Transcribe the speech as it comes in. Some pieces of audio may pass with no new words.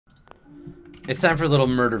It's time for a little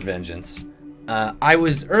murder vengeance. I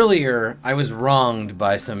was wronged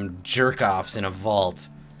by some jerk-offs in a vault.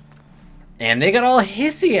 And they got all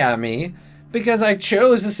hissy at me because I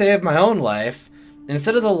chose to save my own life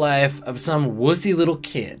instead of the life of some wussy little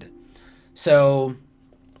kid. So,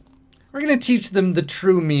 we're going to teach them the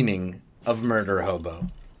true meaning of murder hobo.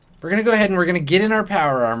 We're going to go ahead and we're going to get in our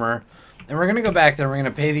power armor, and we're going to go back there and we're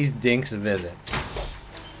going to pay these dinks a visit.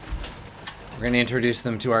 We're going to introduce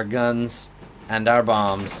them to our guns, and our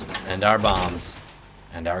bombs, and our bombs,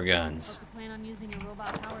 and our guns. Plan on using your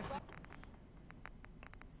robot powers.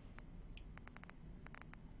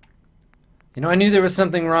 You know, I knew there was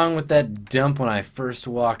something wrong with that dump when I first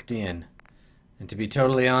walked in. And to be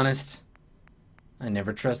totally honest, I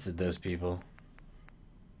never trusted those people.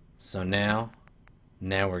 So now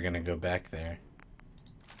we're gonna go back there.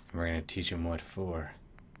 And we're gonna teach them what for.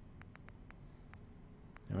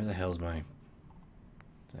 Now where the hell's my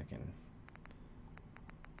fucking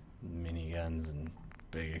miniguns and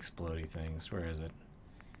big explodey things? Where is it?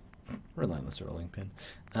 Relentless rolling pin.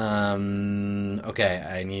 Okay,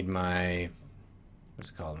 I need my...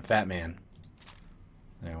 what's it called? Fat Man.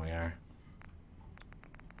 There we are.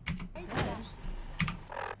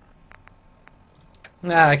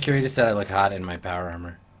 Ah, Curie just said I look hot in my power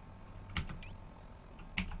armor.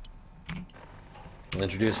 We'll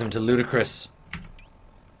introduce him to Ludicrous.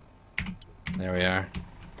 There we are.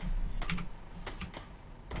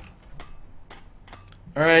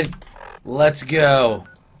 Alright, let's go.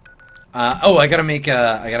 Oh, I gotta make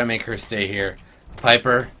her stay here.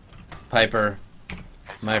 Piper,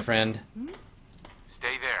 my friend.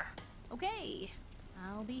 Stay there. Okay,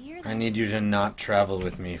 I'll be here then. I need you to not travel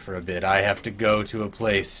with me for a bit. I have to go to a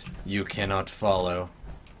place you cannot follow.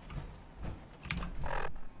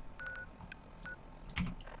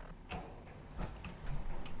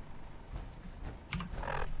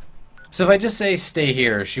 So if I just say stay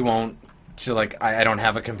here, she'll like, I don't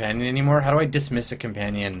have a companion anymore? How do I dismiss a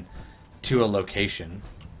companion to a location?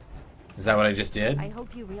 Is that what I just did? I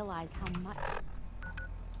hope you realize how much.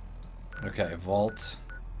 Okay, Vault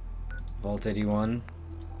 81.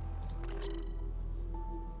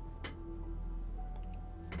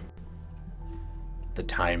 The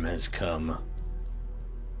time has come.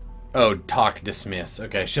 Oh, talk dismiss.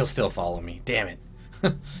 Okay, she'll still follow me. Damn it.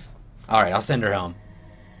 Alright, I'll send her home.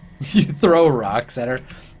 You throw rocks at her.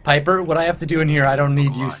 Piper, what I have to do in here, I don't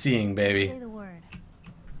need you seeing, baby. Say the word.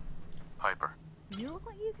 Piper, You look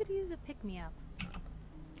like you could use a pick-me-up.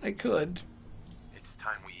 I could. it's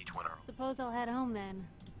time we each went our own. Suppose I'll head home then.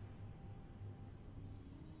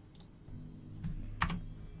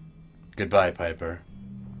 Goodbye, Piper.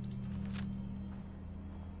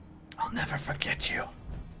 I'll never forget you.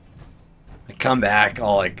 I come back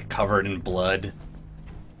all like covered in blood.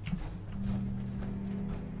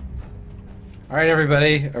 Alright,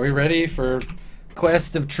 everybody, are we ready for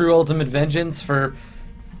Quest of True Ultimate Vengeance for...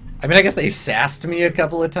 I mean, I guess they sassed me a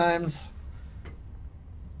couple of times.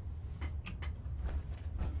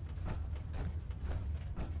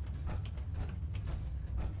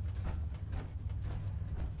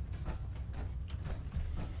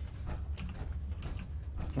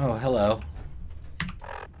 Oh, hello.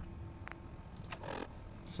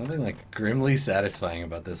 Something like grimly satisfying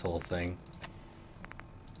about this whole thing.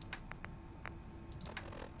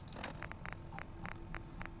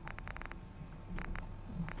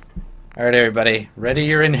 Alright, everybody, ready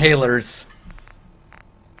your inhalers.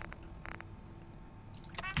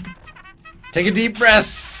 Take a deep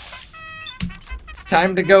breath. It's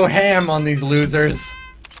time to go ham on these losers.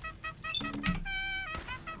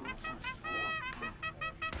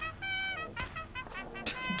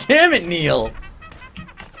 Damn it, Neil!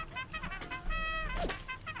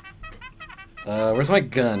 Where's my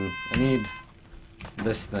gun? I need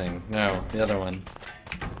this thing. No, the other one.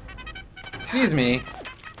 Excuse me.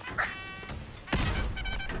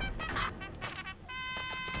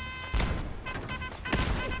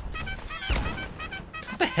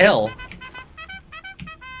 What the hell?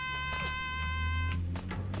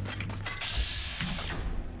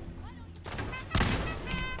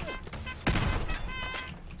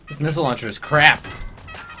 This missile launcher is crap.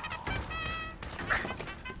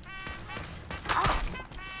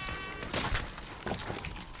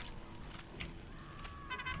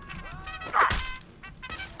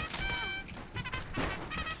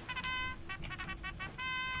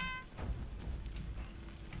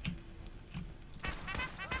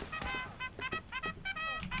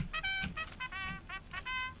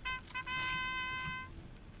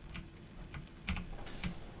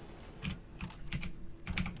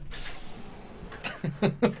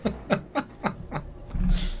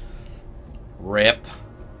 Rip.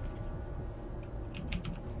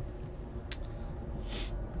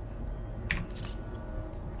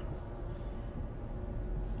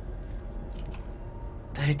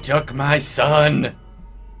 They took my son!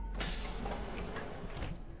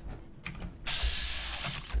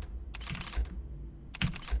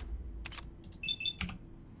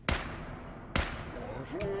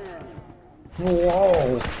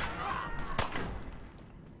 Whoa!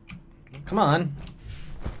 Come on.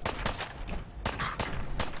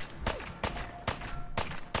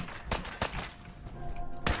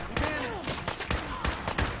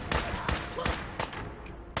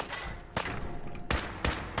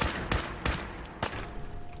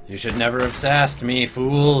 You should never have sassed me,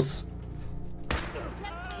 fools.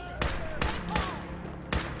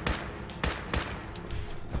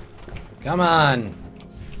 Come on.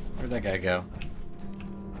 Where'd that guy go?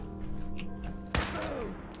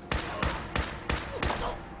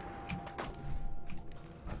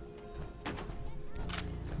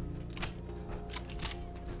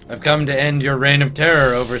 I've come to end your reign of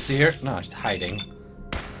terror, Overseer. No, just hiding.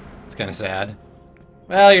 It's kind of sad.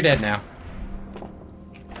 Well, you're dead now.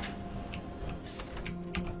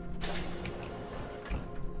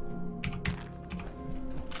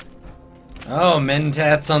 Oh,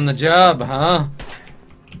 Mentats on the job, huh?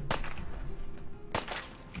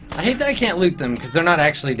 I hate that I can't loot them because they're not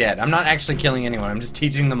actually dead. I'm not actually killing anyone. I'm just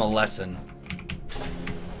teaching them a lesson.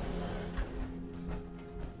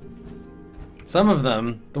 Some of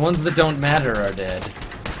them, the ones that don't matter, are dead.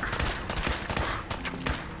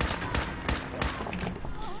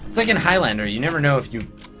 It's like in Highlander. You never know if you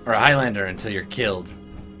are a Highlander until you're killed.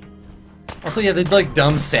 Also, yeah, they like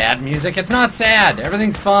dumb sad music. It's not sad.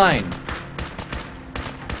 Everything's fine.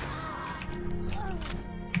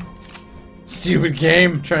 Stupid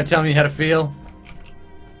game, trying to tell me how to feel.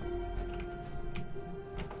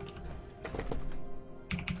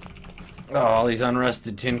 Oh, all these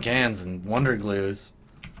unrusted tin cans and wonder glues.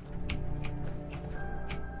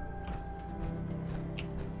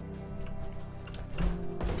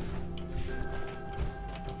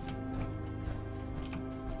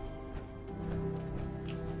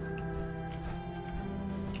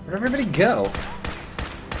 Where'd everybody go?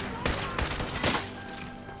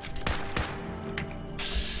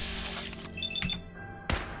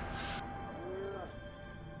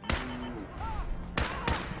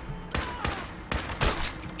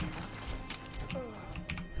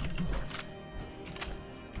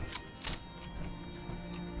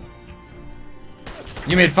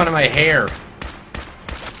 You made fun of my hair.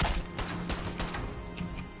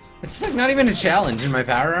 It's like not even a challenge in my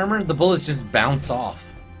power armor. The bullets just bounce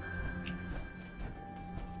off.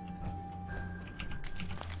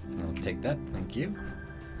 I'll take that, thank you.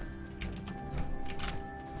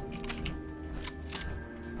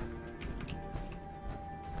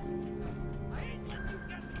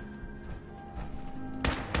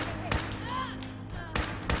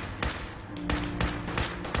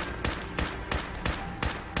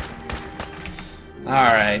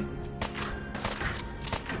 Alright.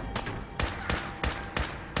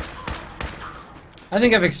 I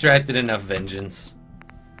think I've extracted enough vengeance.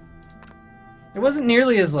 It wasn't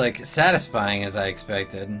nearly as, like, satisfying as I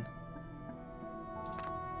expected.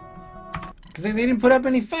 Because they didn't put up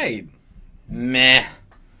any fight. Meh.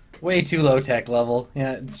 Way too low tech level.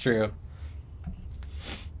 Yeah, it's true.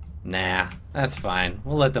 Nah, that's fine.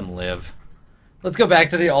 We'll let them live. Let's go back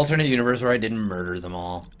to the alternate universe where I didn't murder them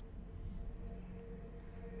all.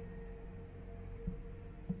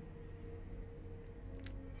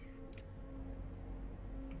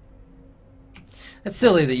 It's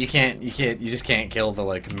silly that you just can't kill the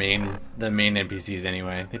main NPCs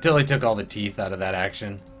anyway. They totally took all the teeth out of that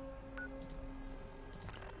action.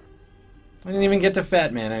 I didn't even get to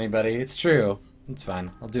Fat Man anybody. It's true. It's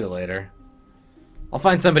fine. I'll do it later. I'll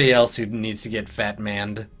find somebody else who needs to get Fat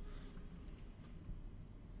Manned.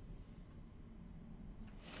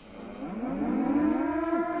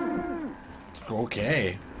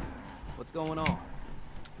 Okay. What's going on?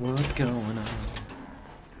 What's going on?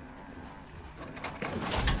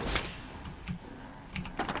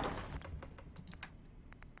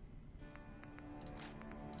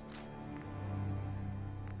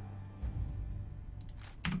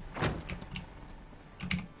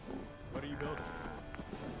 What are you building?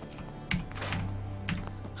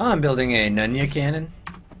 Oh, I'm building a Nunya cannon.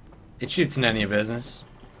 It shoots none of your business.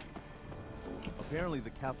 Apparently the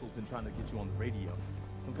castle's been trying to get you on the radio.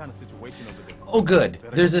 Some kind of situation over there. Oh, good.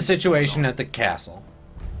 There's a situation at the castle.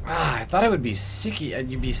 Ah, I thought I would be sick.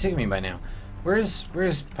 You'd be sick of me by now. Where's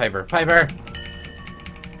Piper? Piper!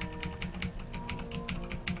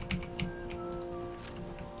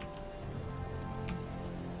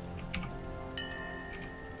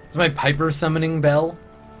 It's my Piper summoning bell.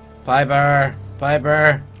 Piper!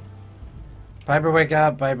 Piper! Piper, wake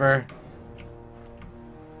up, Piper.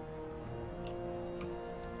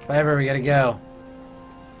 Piper, we gotta go.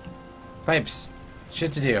 Pipes.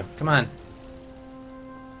 Shit to do. Come on.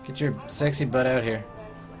 Get your sexy butt out here.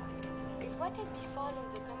 Is what has befallen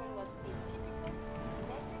the Commonwealth's atypical,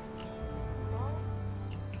 less no?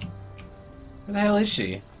 Where the hell is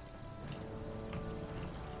she?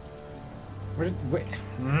 Where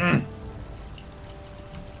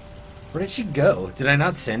did she go? Did I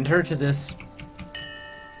not send her to this?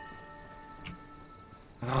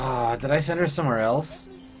 Ah, did I send her somewhere else?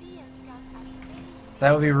 Let me see and count as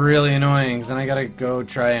That would be really annoying, because then I gotta go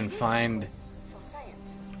try and find for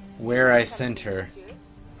science. where I sent her. Monsieur,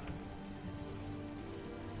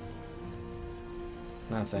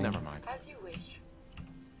 Nothing. Never mind. as you wish.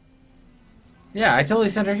 Yeah, I totally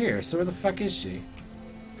sent her here, so where the fuck is she?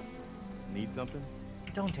 Need something?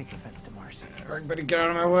 Don't take offense to Marcy. Everybody get out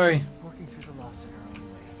of my way. Working through the loss in her own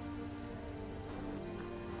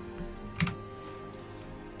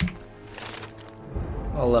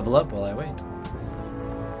way. I'll level up while I wait.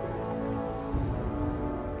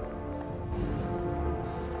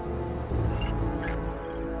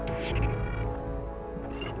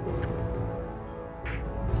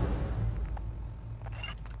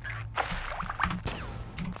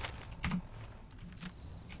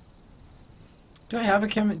 Do I have a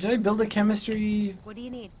did I build a chemistry What do you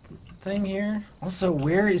need? thing here? Also,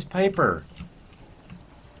 where is Piper?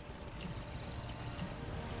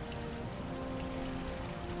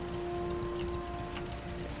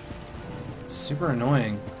 Super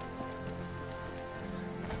annoying.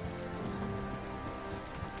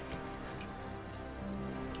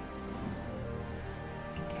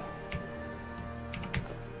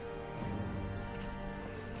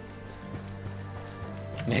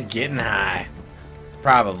 Getting high.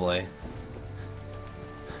 Probably.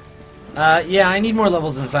 Yeah, I need more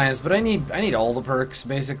levels in science, but I need all the perks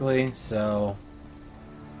basically, so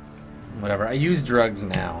whatever. I use drugs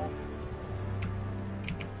now.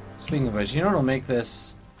 Speaking of which, you know what'll make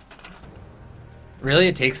this? Really?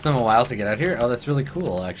 It takes them a while to get out here? Oh, that's really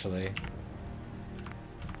cool, actually.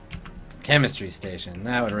 Chemistry station.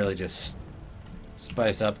 That would really just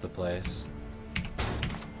spice up the place.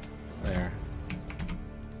 There.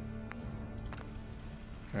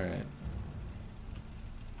 Alright.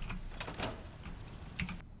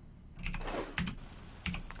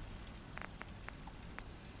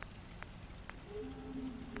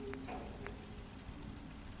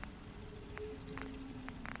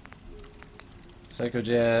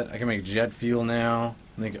 Psychojet. I can make jet fuel now.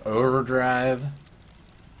 Make overdrive.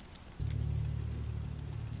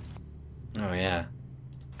 Oh yeah.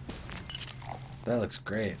 That looks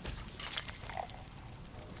great.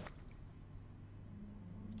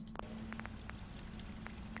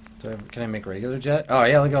 Can I make regular jet? Oh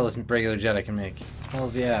yeah, look at all this regular jet I can make.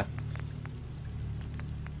 Hells yeah.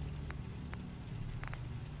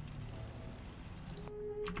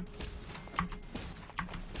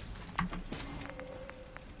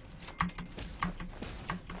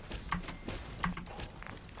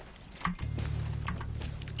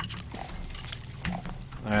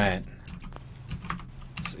 Alright.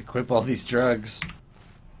 Let's equip all these drugs.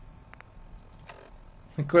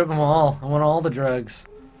 Equip them all. I want all the drugs.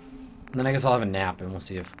 And then I guess I'll have a nap and we'll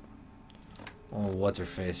see if what's her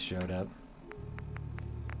face showed up.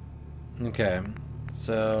 Okay,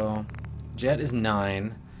 so jet is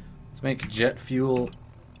 9. Let's make jet fuel.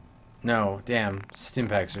 No, damn, stim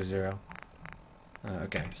packs are 0.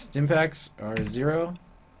 Okay, stim packs are 0.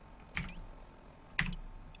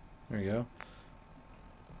 There we go.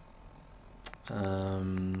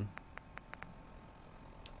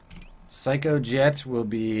 Psycho jet will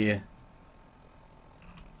be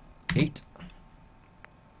 8.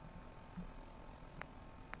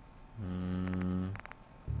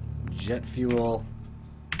 Jet fuel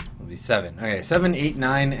will be 7. Okay, 7, 8,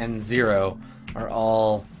 9, and 0 are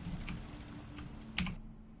all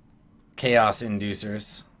chaos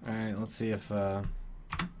inducers. Alright, let's see if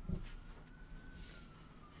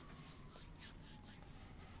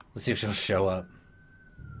she'll show up.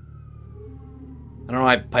 I don't know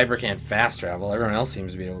why Piper can't fast travel. Everyone else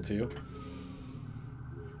seems to be able to.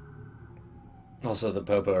 Also, the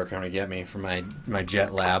Popo are coming to get me for my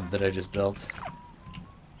jet lab that I just built.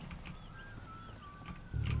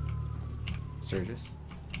 Sturgis.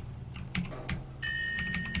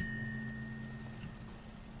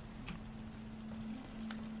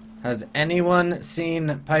 Has anyone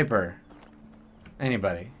seen Piper?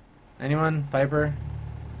 Anybody? Anyone? Piper?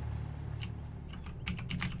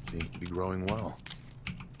 Seems to be growing well.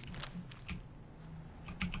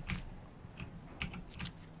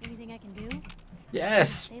 Anything I can do?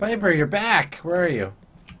 Yes! Piper, you're back! Where are you?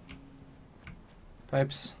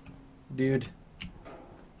 Pipes. Dude.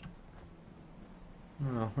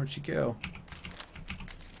 Oh, where'd she go?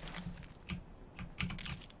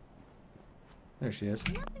 There she is.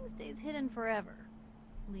 Nothing stays hidden forever.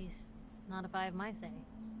 At least, not if I have my say.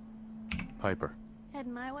 Piper.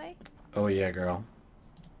 Heading my way? Oh yeah, girl.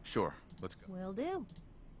 Sure, let's go. Will do.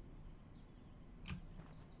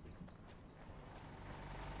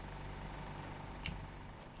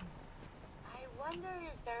 I wonder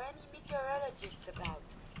if there are any meteorologists about.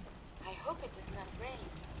 I hope it does not rain.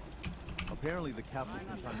 Apparently the castle's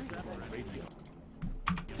been trying to get you on the radio.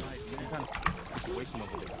 Some kind of situation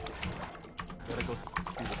over there. Better go see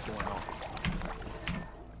what's going on.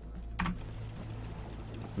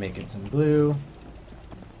 Making some glue.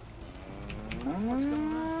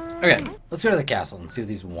 Okay, let's go to the castle and see what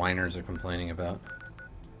these whiners are complaining about.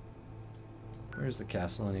 Where's the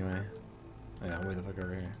castle anyway? Oh yeah, way the fuck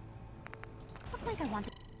over here. Look like I want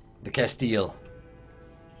to. The Castile.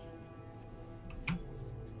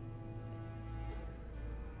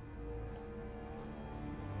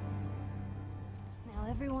 Now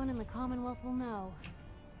everyone in the Commonwealth will know.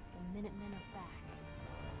 The Minutemen are back.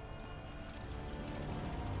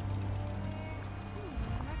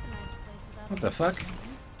 I recognize the place without What the fuck?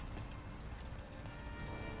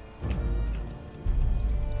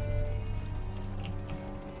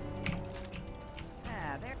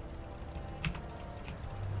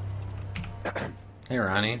 Hey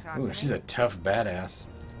Ronnie. Ooh, she's a tough badass.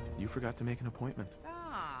 You forgot to make an appointment.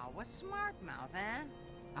 Ah, what's smart mouth, eh?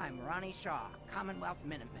 I'm Ronnie Shaw, Commonwealth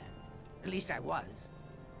Minuteman. At least I was.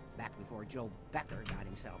 Back before Joe Becker got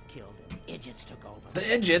himself killed and the idiots took over.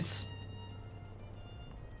 The idiots.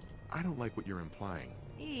 I don't like what you're implying.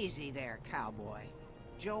 Easy there, cowboy.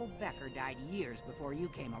 Joe Becker died years before you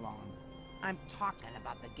came along. I'm talking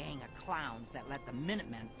about the gang of clowns that let the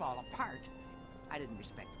Minutemen fall apart. I didn't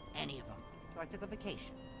respect any of them, so I took a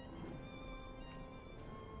vacation.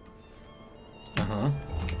 Uh-huh.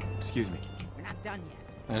 Excuse me. We're not done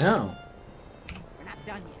yet. I know. We're not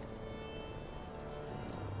done yet.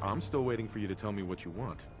 I'm still waiting for you to tell me what you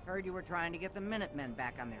want. Heard you were trying to get the Minutemen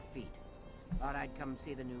back on their feet. Thought I'd come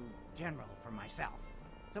see the new general for myself.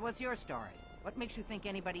 So what's your story? What makes you think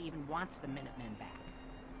anybody even wants the Minutemen back?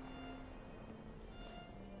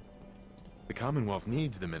 The Commonwealth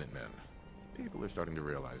needs the Minutemen. People are starting to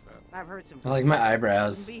realize that. I've heard some. I like my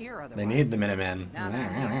eyebrows. Wouldn't be here They otherwise. need the Minutemen. Now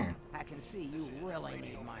that I'm here, I can see you really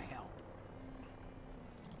need my help.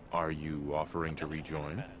 Are you offering to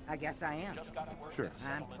rejoin? I guess I am. Sure.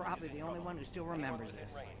 I'm probably the only one who still remembers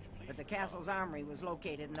this. But the castle's armory was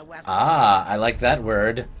located in the west. Ah, I like that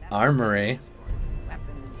word. Armory.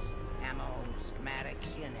 Weapons, ammo,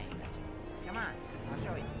 schematics, you name it. Come on, I'll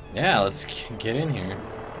show you. Yeah, let's get in here.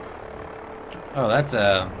 Oh, that's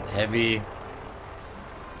a heavy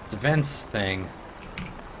defense thing.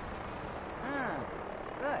 Ah,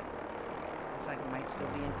 good. Looks like it might still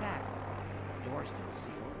be intact. The door's still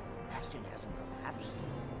sealed. Bastion hasn't collapsed.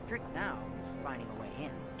 Trick now is finding a way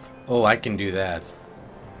in. Oh, I can do that.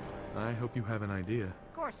 I hope you have an idea.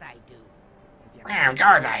 Of course I do. If you Of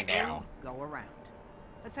course I do. Go around.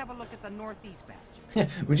 Let's have a look at the northeast bastion.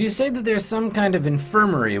 Would you say that there's some kind of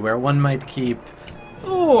infirmary where one might keep,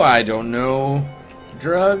 oh, I don't know,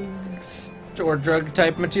 drugs or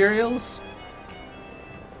drug-type materials?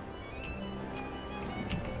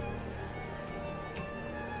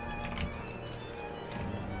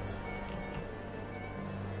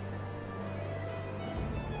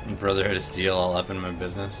 Brotherhood of Steel all up in my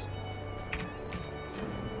business.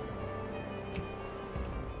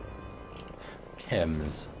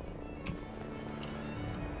 Chems.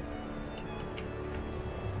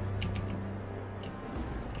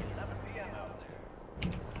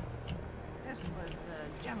 This was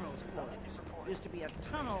the general's quarters. Used to be a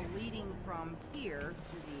tunnel leading from here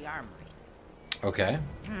to the armory. Okay.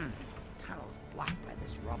 The tunnel's blocked by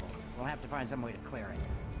this rubble. We'll have to find some way to clear it.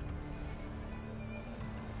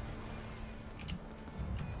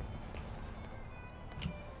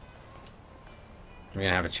 We're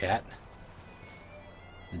gonna have a chat.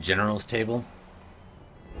 The general's table.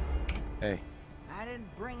 Hey, I didn't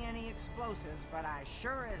bring any explosives, but I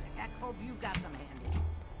sure as heck hope you got some handy.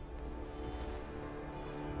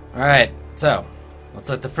 Alright, so let's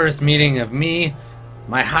let the first meeting of me,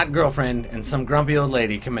 my hot girlfriend, and some grumpy old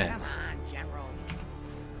lady commence. Come on, General.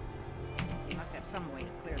 You must have some way to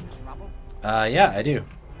clear this rubble. Yeah, I do.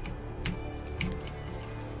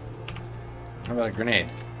 How about a grenade?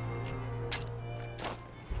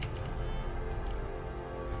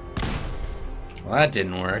 Well, that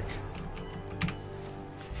didn't work.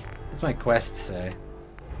 What's my quest say?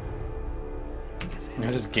 You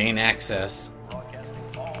know, just gain access.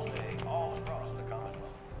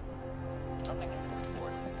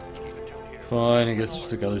 Fine, I guess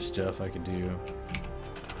there's like other stuff I could do.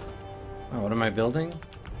 Oh, what am I building?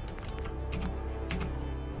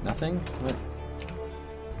 Nothing? What?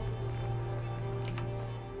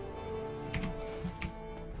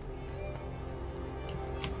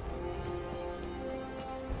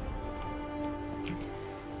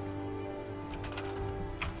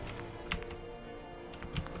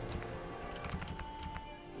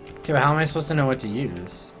 Okay, but how am I supposed to know what to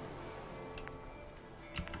use?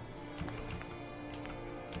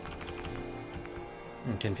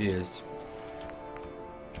 I'm confused.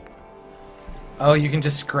 Oh, you can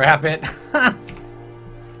just scrap it?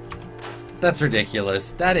 That's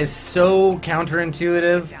ridiculous. That is so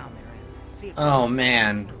counterintuitive. Oh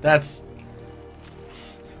man, that's...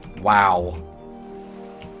 Wow.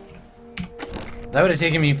 That would have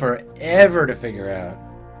taken me forever to figure out.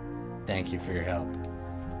 Thank you for your help.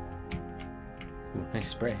 Ooh, nice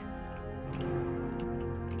spray.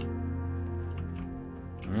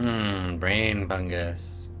 Mmm, brain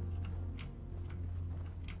fungus.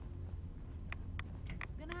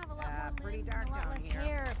 We're gonna have a lot more limbs and a lot less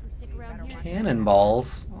hair if we stick around here.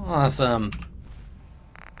 Cannonballs. Awesome.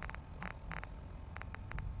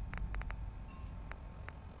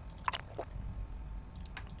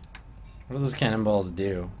 What do those cannonballs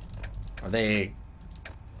do? Are they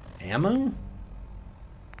ammo?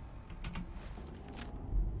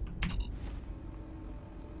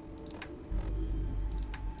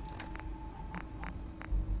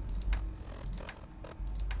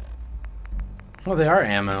 Oh, they are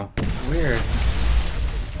ammo. Weird.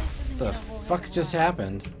 What the fuck just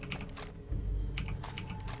happened?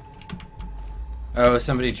 Oh,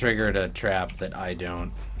 somebody triggered a trap that I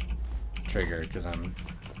don't trigger because I'm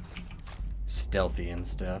stealthy and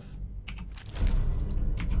stuff.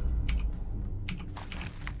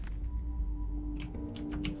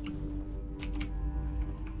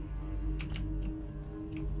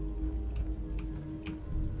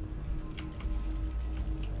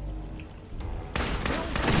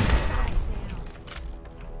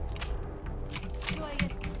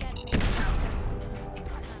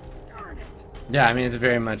 Yeah, I mean, it's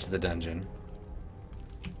very much the dungeon.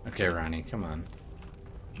 Okay, Ronnie, come on.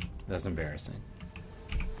 That's embarrassing.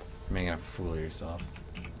 You're making a fool of yourself.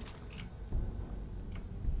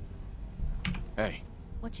 Hey,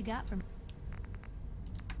 What you got from?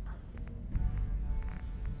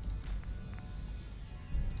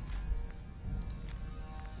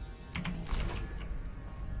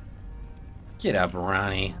 Get up,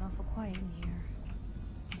 Ronnie. Got awful quiet in here.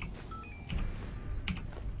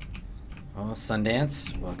 Oh,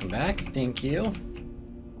 Sundance, welcome back. Thank you.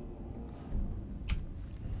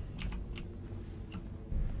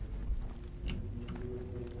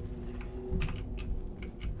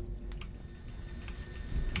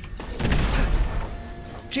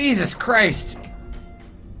 Jesus Christ!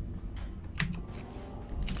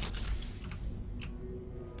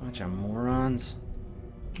 Bunch of morons.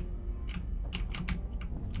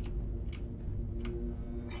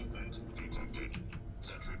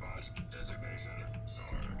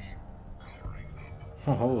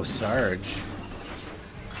 Oh, Sarge.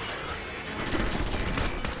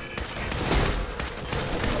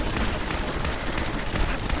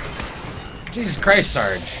 Jesus Christ,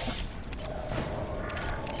 Sarge.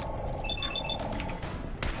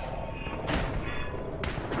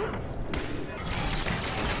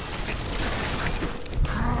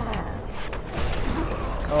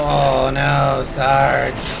 Oh no,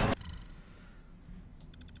 Sarge.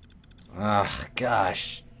 Oh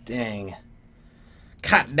gosh, dang.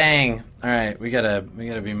 God dang. Alright, we gotta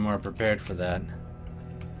be more prepared for that.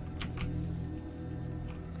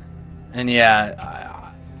 And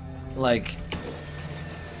yeah, like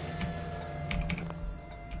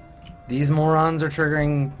these morons are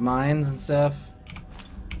triggering mines and stuff.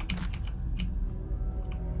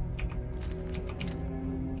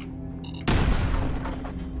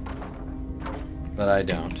 But I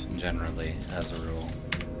don't, generally, as a rule.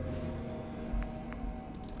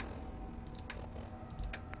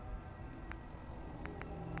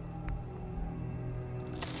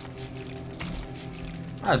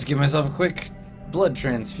 I'll just give myself a quick blood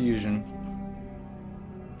transfusion.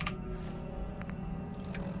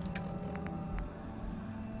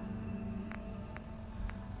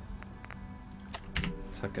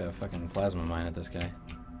 Took a fucking plasma mine at this guy.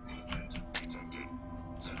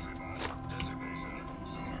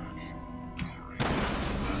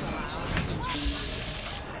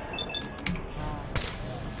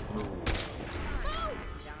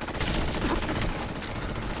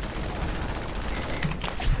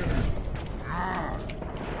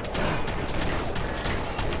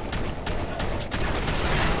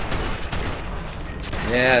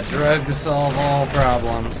 Yeah, drugs solve all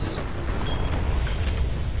problems.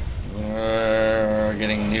 We're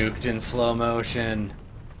getting nuked in slow motion.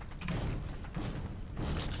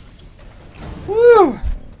 Woo!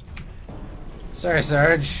 Sorry,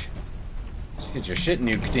 Sarge. Just get your shit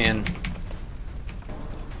nuked in.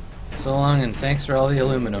 So long, and thanks for all the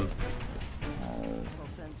aluminum. Well,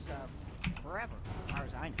 since forever, as far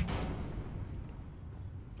as I know.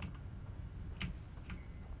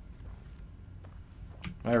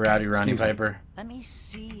 My rowdy Ronnie Excuse me. Piper. Let me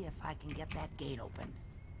see if I can get that gate open.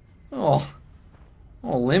 Oh,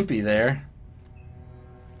 limpy there.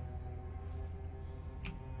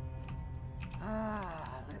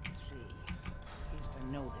 Let's see. I used to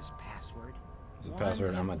know this password. What's the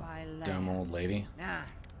password? I'm a One if I dumb land. old lady. Nah,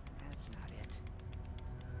 that's not it.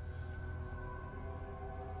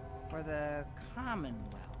 For the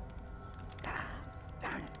Commonwealth. Ah,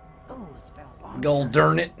 darn it. Oh, it's been a long Gold time.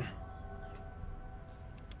 darn it.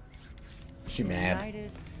 She mad.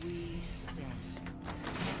 United we stand.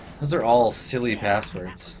 Those are all silly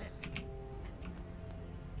passwords. That was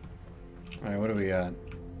it. Alright, what do we got?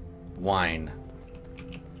 Wine.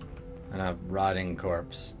 And a rotting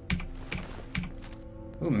corpse.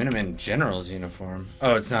 Ooh, Minuteman General's uniform.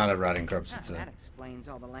 Oh, it's not a rotting corpse, it's That a... explains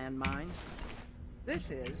all the landmines.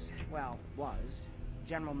 This is, well, was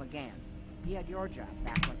General McGann. He had your job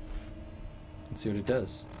back when. Let's see what it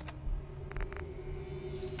does.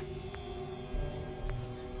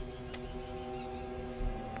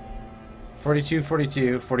 $42,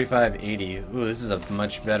 $42, $45, $80. Ooh, this is a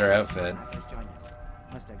much better outfit. I first joined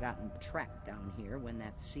up. Must have gotten trapped down here when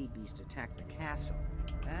that sea beast attacked the castle.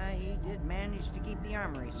 He did manage to keep the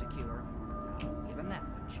armory secure. I'll give him that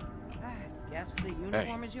much. Guess the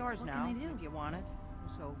uniform is yours What now, can I do? if you want it.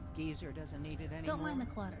 So Geezer doesn't need it anymore. Don't mind the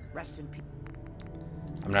clutter. Rest in peace.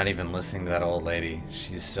 I'm not even listening to that old lady.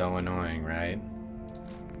 She's so annoying, right?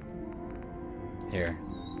 Here,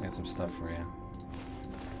 I got some stuff for you.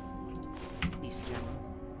 Peace, General.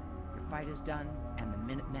 Your fight is done, and the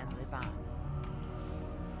Minutemen live on.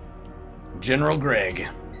 General Greg.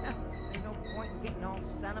 There's no point in getting all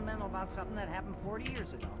sentimental about something that happened 40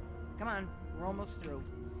 years ago. Come on, we're almost through.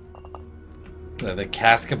 The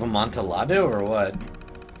cask of Amontillado or what?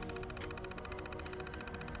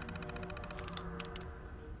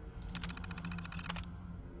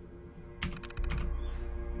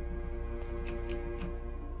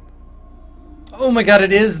 Oh my god,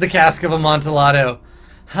 it is the cask of Amontillado.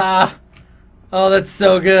 Ha! Oh, that's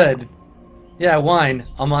so good. Yeah, wine.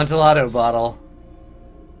 Amontillado bottle.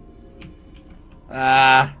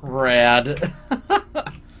 Ah, rad.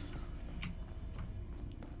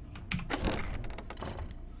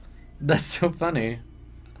 That's so funny.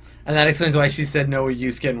 And that explains why she said no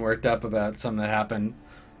use getting worked up about something that happened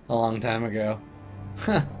a long time ago.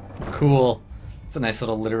 Cool. It's a nice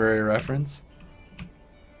little literary reference.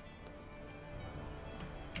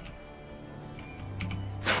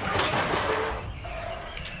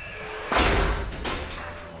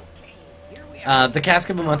 The Cask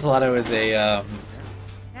of Amontillado is a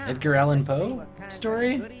Edgar Allan Poe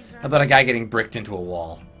story about a guy getting bricked into a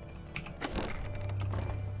wall.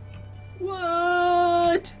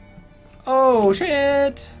 What? Oh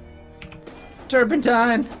shit!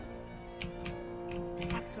 Turpentine.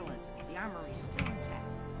 Excellent. The armory's still intact.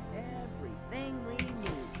 Everything we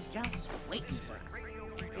need, just waiting for us.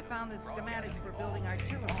 You found the schematics for building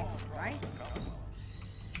artillery, right?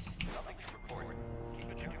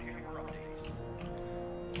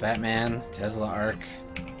 Fat Man, Tesla Arc.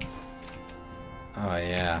 Oh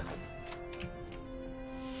yeah.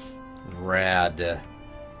 Rad.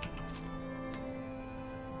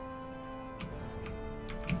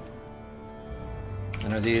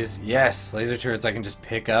 And are these? Yes, laser turrets I can just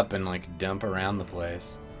pick up and like dump around the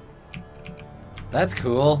place. That's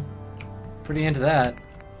cool. Pretty into that.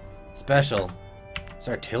 Special. It's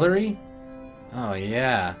artillery? Oh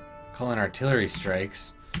yeah. Calling artillery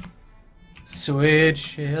strikes.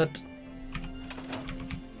 Switch it.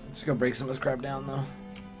 Let's go break some of this crap down though.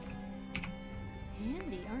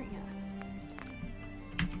 Handy, aren't ya?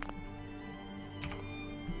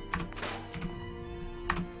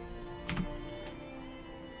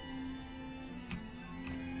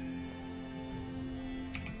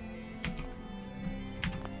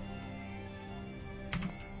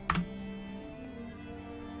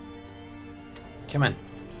 Come on.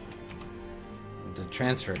 The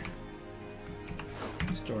transfer.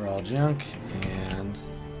 Store all junk and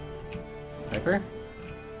Piper.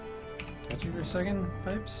 Touch you for a second,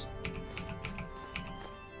 Pipes.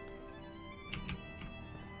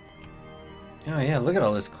 Oh yeah, look at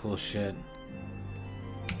all this cool shit.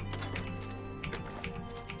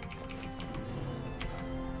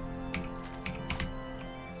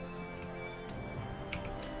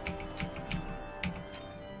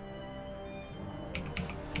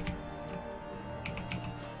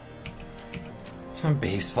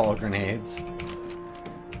 Baseball grenades.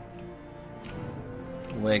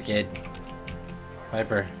 Wicked.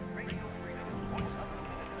 Piper.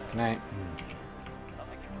 Good night.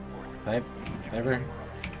 Piper.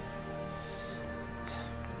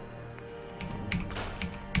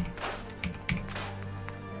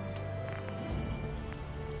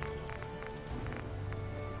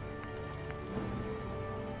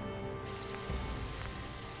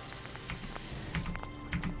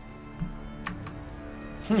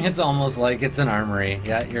 It's almost like it's an armory.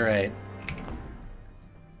 Yeah, you're right.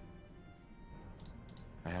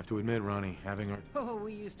 I have to admit, Ronnie, having our... Oh,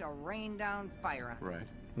 we used to rain down fire on. Right.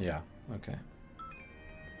 Yeah, okay.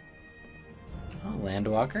 Oh,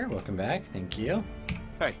 Landwalker, welcome back. Thank you.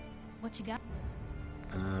 Hey. What you got?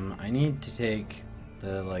 I need to take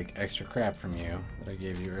the, like, extra crap from you that I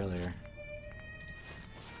gave you earlier.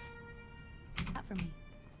 Got for me.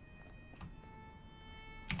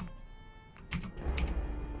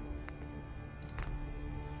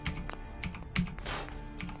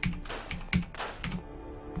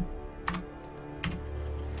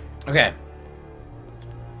 Okay.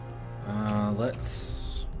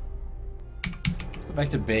 Let's go back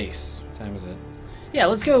to base. What time is it? Yeah,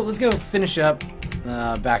 let's go finish up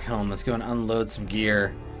back home. Let's go and unload some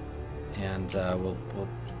gear, and we'll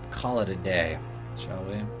call it a day, shall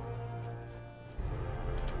we?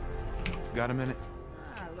 Got a minute?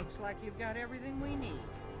 Looks like you've got everything we need.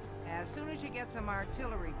 As soon as you get some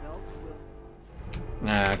artillery built,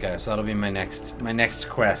 we'll... Okay, so that'll be my next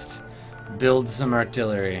quest. Build some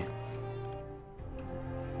artillery.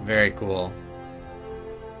 Very cool.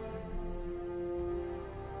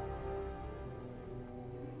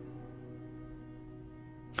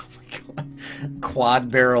 Oh my god. Quad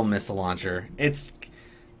barrel missile launcher. It's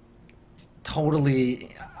totally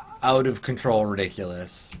out of control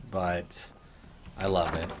ridiculous, but I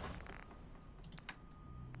love it.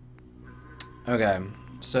 Okay,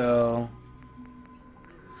 so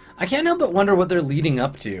I can't help but wonder what they're leading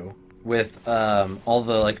up to with all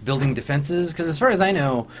the like building defenses, because as far as I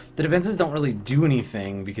know, the defenses don't really do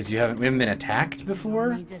anything because we haven't been attacked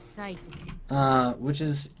before, Need this site to see. which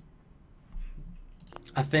is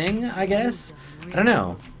a thing, I guess. I don't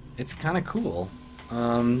know. It's kind of cool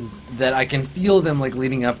that I can feel them like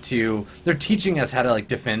leading up to. They're teaching us how to like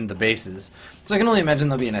defend the bases, so I can only imagine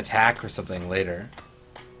there'll be an attack or something later.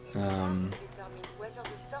 Determine whether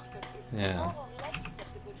the surface is Yeah. more or less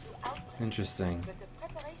susceptible to outbreaks, Interesting. but the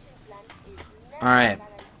preparation plan is never All right.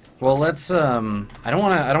 balanced. Well, let's I don't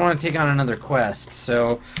want to take on another quest.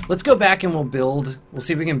 So, let's go back and we'll build. We'll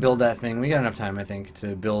see if we can build that thing. We got enough time, I think,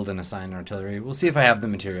 to build and assign artillery. We'll see if I have the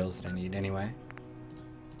materials that I need anyway.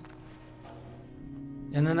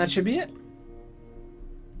 And then that should be it.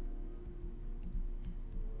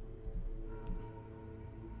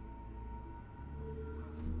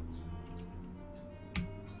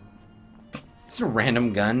 It's a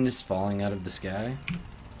random gun just falling out of the sky.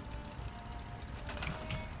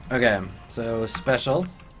 Okay, so special.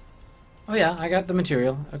 Oh yeah, I got the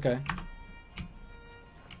material. Okay.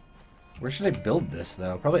 Where should I build this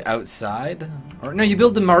though? Probably outside? Or no, you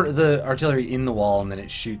build the artillery in the wall and then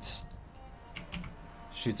it shoots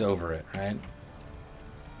over it, right?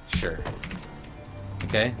 Sure.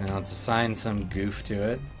 Okay, now let's assign some goof to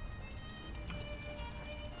it.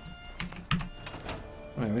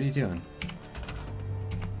 Wait, what are you doing?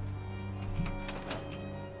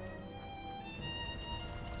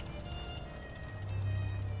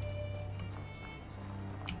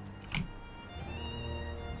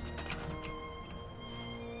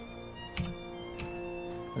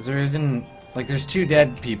 Is there even... Like, there's two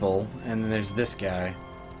dead people, and then there's this guy.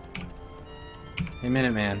 Hey,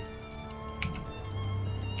 Minuteman.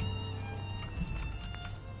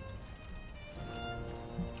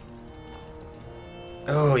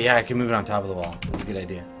 Oh, yeah, I can move it on top of the wall. That's a good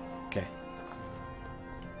idea. Okay.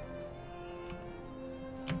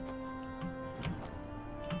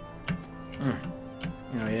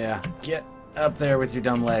 Oh, yeah. Get up there with your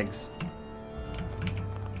dumb legs.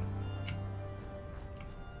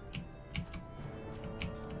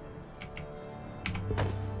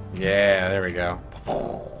 Yeah, there we go.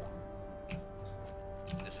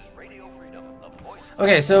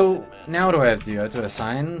 Okay, so now what do I have to do? I have to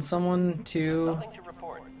assign someone to... Nothing to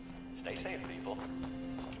report. Stay safe, people.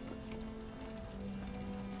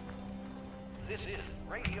 This is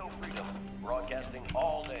Radio Freedom, broadcasting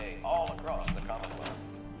all day, all across the Commonwealth.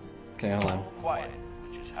 Okay, hold on. Quiet,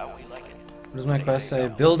 which is how we like it. What does my quest say?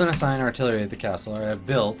 Build and assign artillery at the castle. Alright, I've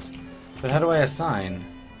built. But how do I assign?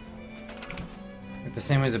 Like the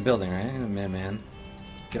same way as a building, right? Minuteman.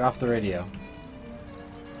 Get off the radio.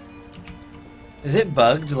 Is it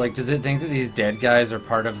bugged? Like, does it think that these dead guys are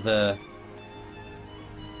part of the...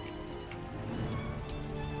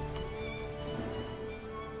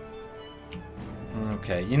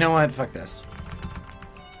 Okay, you know what? Fuck this.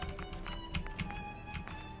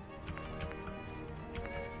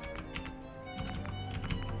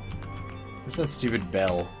 Where's that stupid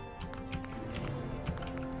bell?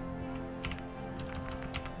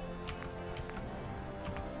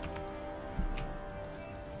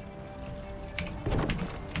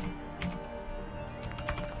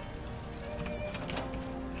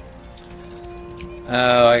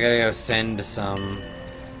 Oh, I gotta go send some.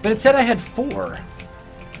 But it said I had 4.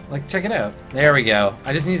 Like, check it out. There we go.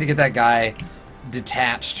 I just need to get that guy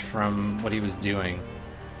detached from what he was doing.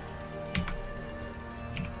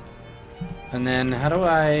 And then how do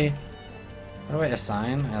I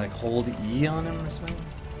assign? I like hold E on him or something?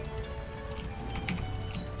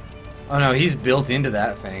 Oh no, he's built into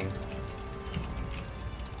that thing.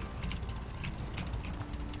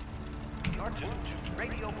 You're tuned to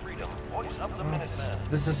Radio Freedom, voice of the Minutemen.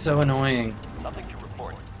 This is so annoying. Nothing to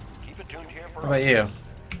report. Keep it tuned here for How about you?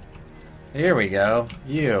 Here we go.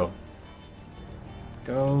 You.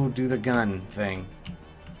 Go do the gun thing.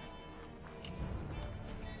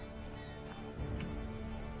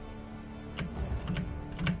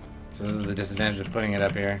 So this is the disadvantage of putting it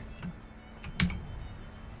up here.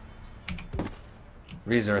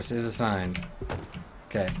 Resource is assigned.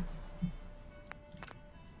 Okay.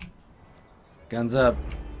 Guns up.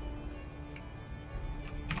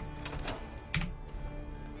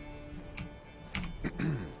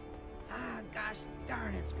 Gosh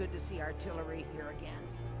darn, it's good to see artillery here again.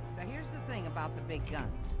 Now here's the thing about the big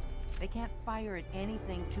guns. They can't fire at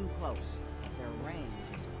anything too close. Their range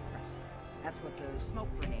is impressive. That's what the smoke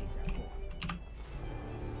grenades are for.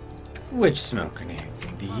 Which smoke grenades?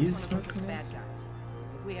 These smoke Bad grenades? guys.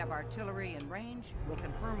 If we have artillery in range, we'll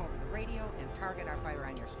confirm over the radio and target our fire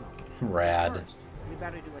on your smoke. Rad. First, we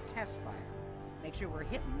better do a test fire. Make sure we're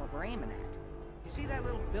hitting what we're aiming at. You see that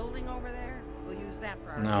little building over there? We'll use that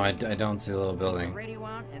for our... No, I don't see the little building. Radio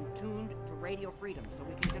on and tuned to Radio Freedom so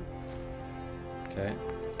we can Okay.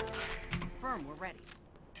 confirm we're ready.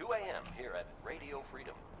 2 a.m. here at Radio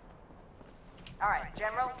Freedom. All right,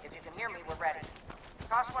 General, if you can hear me, we're ready.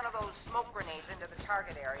 Toss one of those smoke grenades into the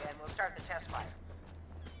target area and we'll start the test fire.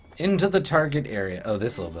 Into the target area. Oh,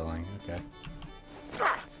 this little building. Okay.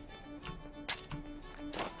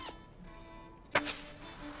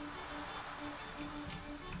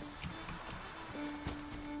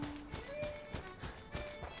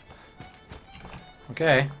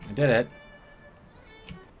 Okay, I did it.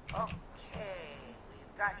 Okay,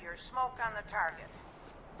 we've got your smoke on the target.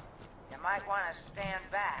 You might want to stand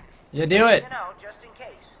back. You do it. You know, just in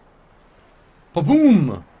case.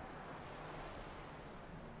 Ba-boom!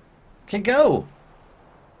 Okay, go!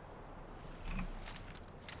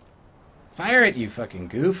 Fire it, you fucking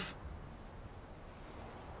goof.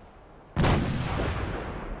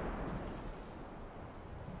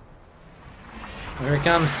 Here he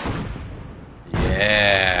comes.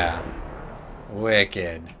 Yeah.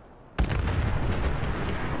 Wicked.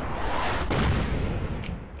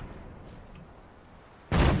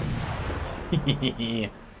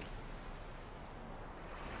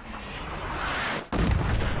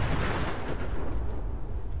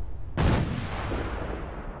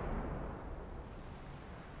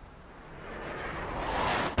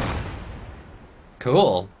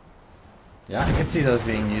 Cool. Yeah, I could see those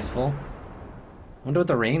being useful. Wonder what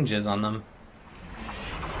the range is on them.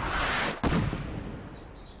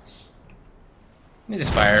 They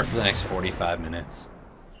just fire for the next 45 minutes.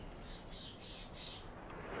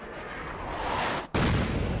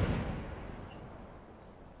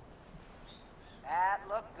 That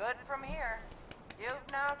looked good from here. You've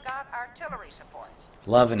now got artillery support.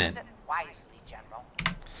 Loving it. Use it wisely, General.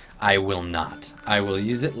 I will not. I will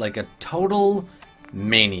use it like a total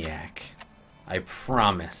maniac. I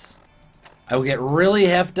promise. I will get really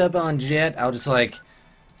heffed up on Jet. I'll just like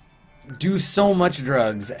do so much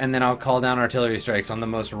drugs and then I'll call down artillery strikes on the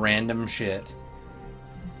most random shit.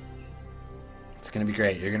 It's gonna be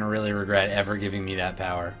great. You're gonna really regret ever giving me that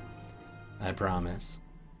power. I promise.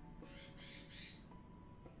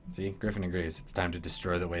 See? Griffin agrees. It's time to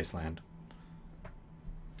destroy the wasteland.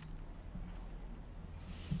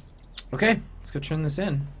 Okay, let's go turn this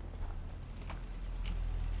in.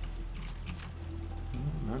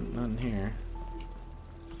 Not in here.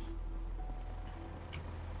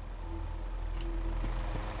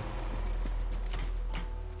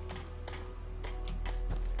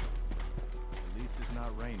 At least it's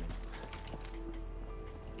not raining.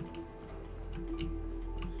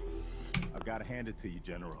 I've got to hand it to you,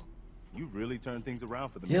 General. You really turned things around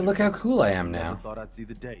for the Yeah, look how cool I am Never now. thought I'd see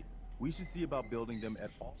the day. We should see about building them at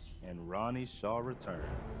all. And Ronnie Shaw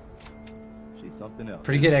returns. She's something else.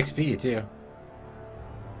 Pretty good XP too.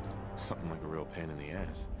 Something like a real pain in the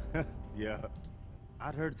ass. Yeah.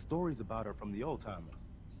 I'd heard stories about her from the old timers,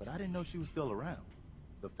 but I didn't know she was still around.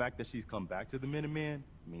 The fact that she's come back to the Minutemen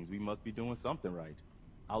means we must be doing something right.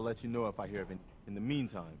 I'll let you know if I hear of it. In the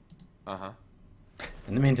meantime. Uh-huh.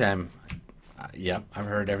 In the meantime, yep, I've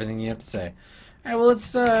heard everything you have to say. All right, well,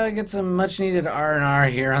 let's get some much-needed R&R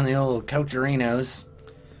here on the old Coacherinos.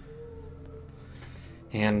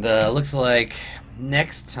 And looks like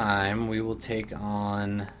next time we will take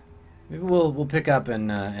on. Maybe we'll pick up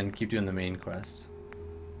and keep doing the main quest.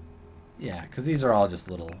 Yeah, because these are all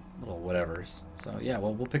just little whatevers. So yeah,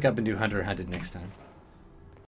 we'll pick up and do Hunter Hunted next time.